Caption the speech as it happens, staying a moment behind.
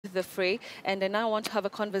the fray, and I now want to have a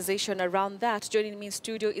conversation around that. Joining me in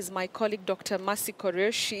studio is my colleague, Dr. Mercy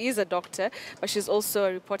Korir. She is a doctor, but she's also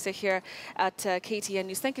a reporter here at KTN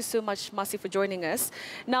News. Thank you so much, Mercy, for joining us.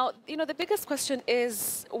 Now, the biggest question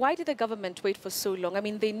is, why did the government wait for so long? I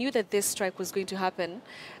mean, they knew that this strike was going to happen,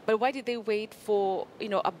 but why did they wait for,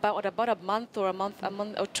 about a month or a month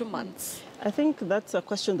or 2 months? I think that's a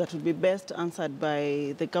question that would be best answered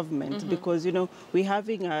by the government because, we're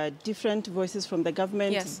having different voices from the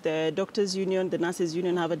government. Yes. The doctors' union, the nurses'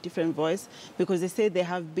 union have a different voice because they say they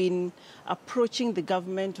have been approaching the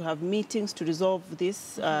government to have meetings to resolve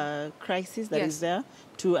this crisis that is there,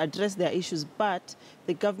 to address their issues. But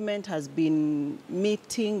the government has been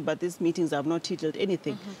meeting, but these meetings have not yielded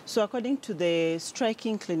anything. So according to the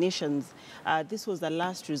striking clinicians, this was the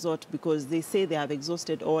last resort because they say they have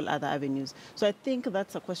exhausted all other avenues. So I think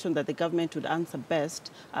that's a question that the government would answer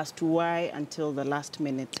best as to why until the last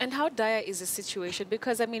minute. And how dire is the situation?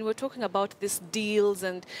 Because, I mean, we're talking about these deals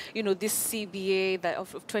and, this CBA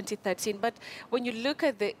of 2013. But when you look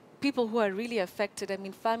at the people who are really affected, I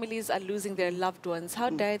mean, families are losing their loved ones. How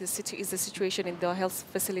dire is the situation in the health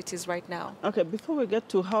facilities right now? Okay, before we get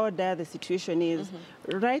to how dire the situation is,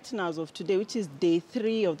 right now as of today, which is day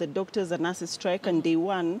 3 of the doctors and nurses strike and day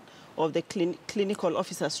 1 of the clinical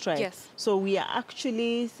officer strike. Yes. So we are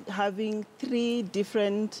actually having 3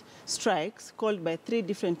 different strikes called by 3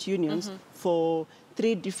 different unions for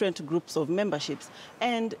 3 different groups of memberships.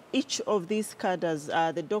 And each of these cadres,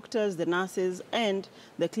 the doctors, the nurses, and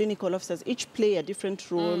the clinical officers, each play a different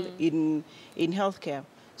role in healthcare.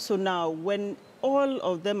 So now, when all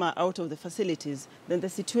of them are out of the facilities, then the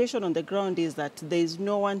situation on the ground is that there is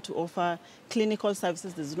no one to offer clinical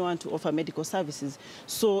services, there's no one to offer medical services.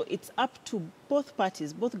 So it's up to both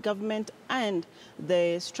parties, both government and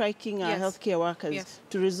the striking healthcare workers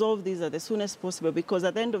to resolve these as soon as possible, because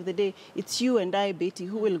at the end of the day, it's you and I, Betty,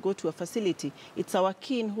 who will go to a facility. It's our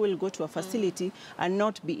kin who will go to a facility and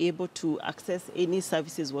not be able to access any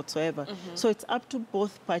services whatsoever. So it's up to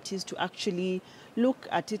both parties to actually look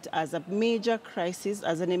at it as a major crisis,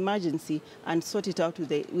 as an emergency, and sort it out with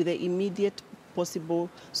the immediate possible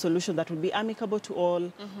solution that will be amicable to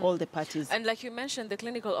all the parties. And like you mentioned, the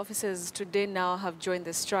clinical officers today now have joined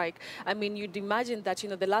the strike. I mean, you'd imagine that,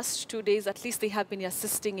 the last 2 days, at least they have been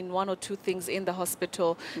assisting in 1 or 2 things in the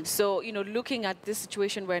hospital. So, looking at this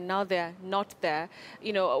situation where now they're not there,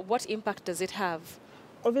 what impact does it have?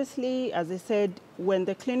 Obviously, as I said, when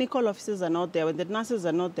the clinical officers are not there, when the nurses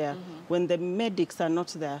are not there, when the medics are not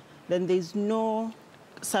there, then there's no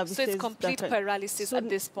services. So it's complete paralysis at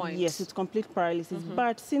this point? Yes, it's complete paralysis.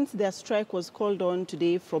 But since their strike was called on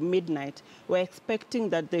today from midnight, we're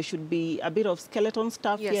expecting that there should be a bit of skeleton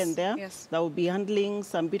staff here and there that will be handling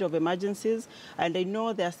some bit of emergencies. And I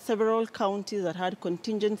know there are several counties that had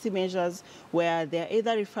contingency measures where they're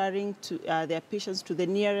either referring to their patients to the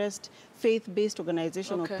nearest faith-based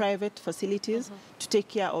organization or private facilities to take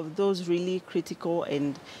care of those really critical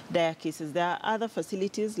and dire cases. There are other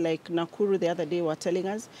facilities like Nakuru the other day were telling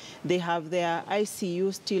us they have their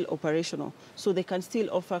ICU still operational, so they can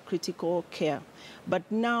still offer critical care. But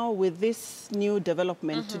now with this new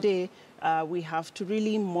development today, we have to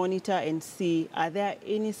really monitor and see, are there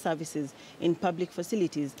any services in public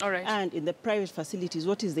facilities? And in the private facilities,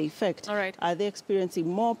 what is the effect? Are they experiencing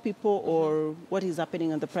more people or what is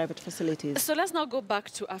happening in the private facilities? So let's now go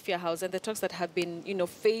back to Afya House and the talks that have been,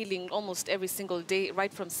 failing almost every single day,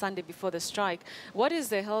 right from Sunday before the strike. What is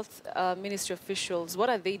the health ministry officials, what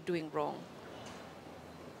are they doing wrong?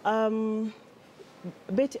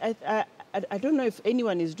 Betty, I don't know if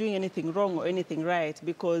anyone is doing anything wrong or anything right,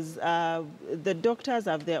 because the doctors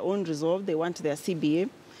have their own resolve. They want their CBA.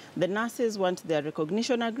 The nurses want their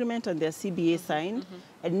recognition agreement and their CBA signed.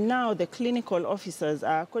 And now the clinical officers,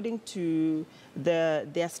 according to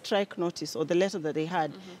their strike notice or the letter that they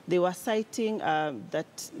had, they were citing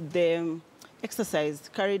that the exercise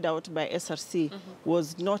carried out by SRC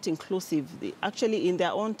was not inclusive. Actually, in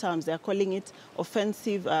their own terms, they are calling it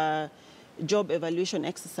offensive job evaluation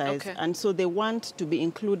exercise. And so they want to be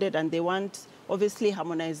included, and they want obviously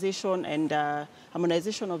harmonization and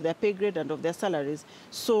harmonization of their pay grade and of their salaries.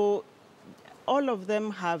 So all of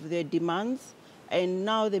them have their demands, and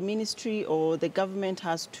now the ministry or the government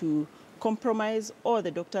has to compromise, or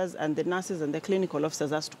the doctors and the nurses and the clinical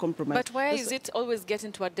officers has to compromise. But why is it always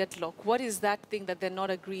getting to a deadlock? What is that thing that they're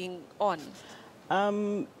not agreeing on?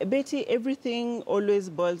 Betty, everything always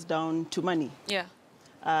boils down to money. Yeah.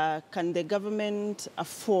 Can the government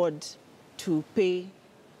afford to pay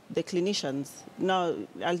the clinicians. Now,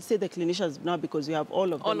 I'll say the clinicians now because we have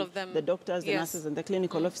all of them, the doctors, the nurses, and the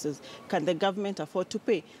clinical officers. Can the government afford to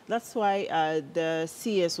pay? That's why the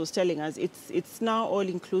CS was telling us it's now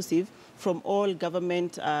all-inclusive from all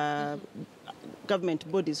government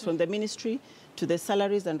bodies, from the ministry to the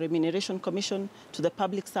Salaries and Remuneration Commission, to the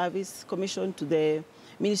Public Service Commission, to the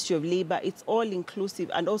Ministry of Labour. It's all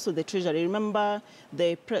inclusive, and also the Treasury. Remember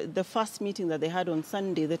the first meeting that they had on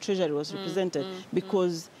Sunday, the Treasury was represented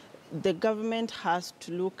because the government has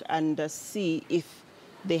to look and see if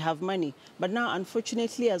they have money. But now,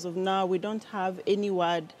 unfortunately, as of now, we don't have any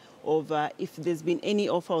word of if there's been any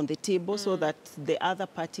offer on the table so that the other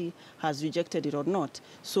party has rejected it or not.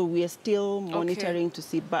 So we are still monitoring to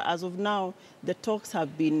see. But as of now, the talks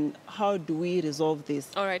have been, how do we resolve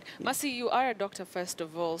this? All right. Mercy, you are a doctor, first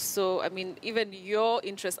of all. So, I mean, even your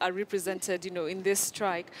interests are represented, in this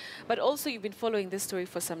strike. But also, you've been following this story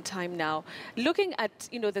for some time now. Looking at,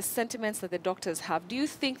 the sentiments that the doctors have, do you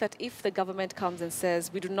think that if the government comes and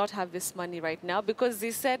says, we do not have this money right now, because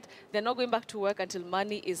they said they're not going back to work until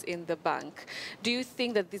money is in the bank, do you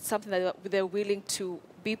think that it's something that they're willing to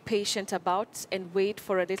be patient about and wait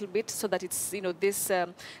for a little bit so that it's, this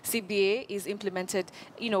CBA is implemented,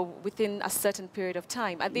 within a certain period of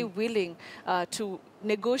time? Are they willing to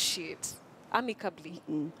negotiate amicably?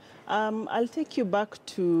 I'll take you back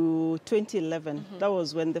to 2011. That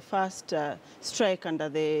was when the first strike under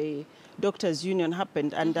the Doctors' Union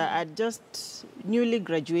happened, and I just newly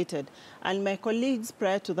graduated. And my colleagues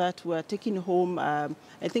prior to that were taking home, I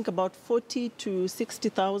think, about 40 to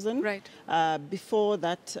 60,000 before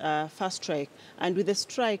that first strike. And with the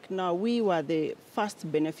strike now, we were the first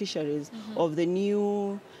beneficiaries of the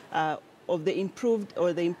new, of the improved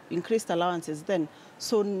or the increased allowances then.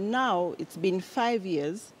 So now it's been 5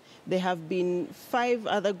 years. There have been 5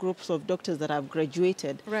 other groups of doctors that have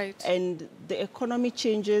graduated. And the economy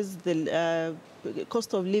changes, the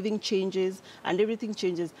cost of living changes, and everything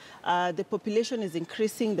changes. The population is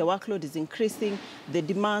increasing, the workload is increasing, the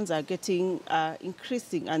demands are getting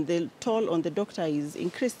increasing, and the toll on the doctor is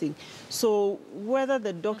increasing. So whether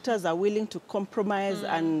the doctors are willing to compromise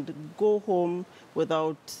and go home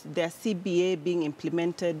without their CBA being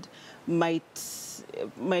implemented might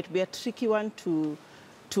be a tricky one to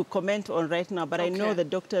comment on right now, but I know the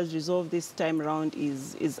doctors' resolve this time around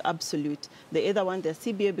is absolute. They either want their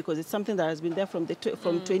CBA because it's something that has been there from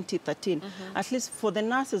 2013. At least for the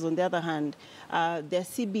nurses, on the other hand, their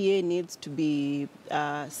CBA needs to be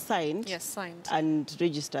signed and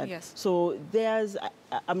registered. So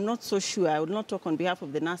I'm not so sure. I would not talk on behalf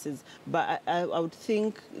of the nurses, but I would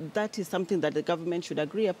think that is something that the government should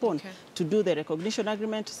agree upon, to do the recognition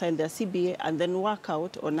agreement, to sign their CBA, and then work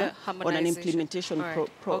out on an implementation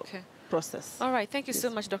process. All right. Thank you so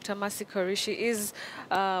much, Dr. Mercy Korir. She is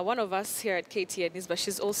one of us here at KTN News, but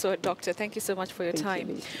she's also a doctor. Thank you so much for your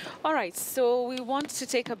time. All right. So we want to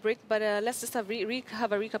take a break, but let's just have a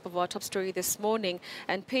recap of our top story this morning.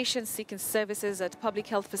 And patients seeking services at public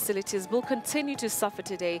health facilities will continue to suffer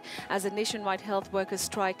today as a nationwide health workers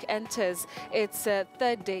strike enters its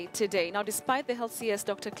third day today. Now, despite the health CS,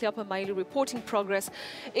 Dr. Cleopa Mailu, reporting progress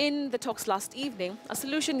in the talks last evening, a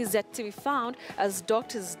solution is yet to be found as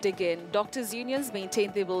doctors dig in. Doctors' unions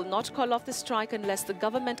maintain they will not call off the strike unless the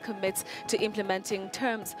government commits to implementing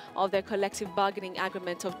terms of their collective bargaining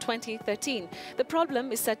agreement of 2013. The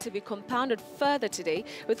problem is said to be compounded further today,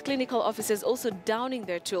 with clinical officers also downing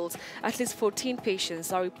their tools. At least 14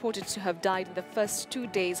 patients are reported to have died in the first 2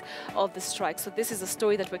 days of the strike. So this is a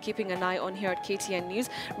story that we're keeping an eye on here at KTN News.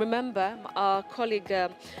 Remember, our colleague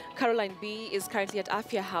Caroline B is currently at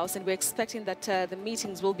Afia House, and we're expecting that the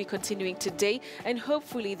meetings will be continuing today, and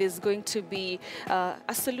hopefully there's going to be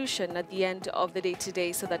a solution at the end of the day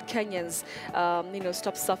today so that Kenyans,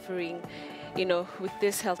 stop suffering, with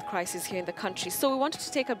this health crisis here in the country. So we wanted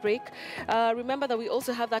to take a break. Remember that we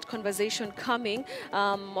also have that conversation coming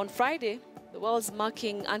on Friday. The world's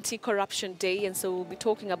marking Anti-Corruption Day, and so we'll be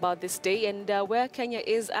talking about this day and where Kenya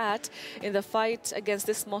is at in the fight against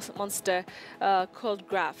this monster called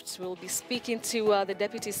graft. We'll be speaking to the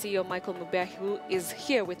Deputy CEO, Michael Mubea, who is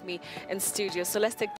here with me in studio. So let's take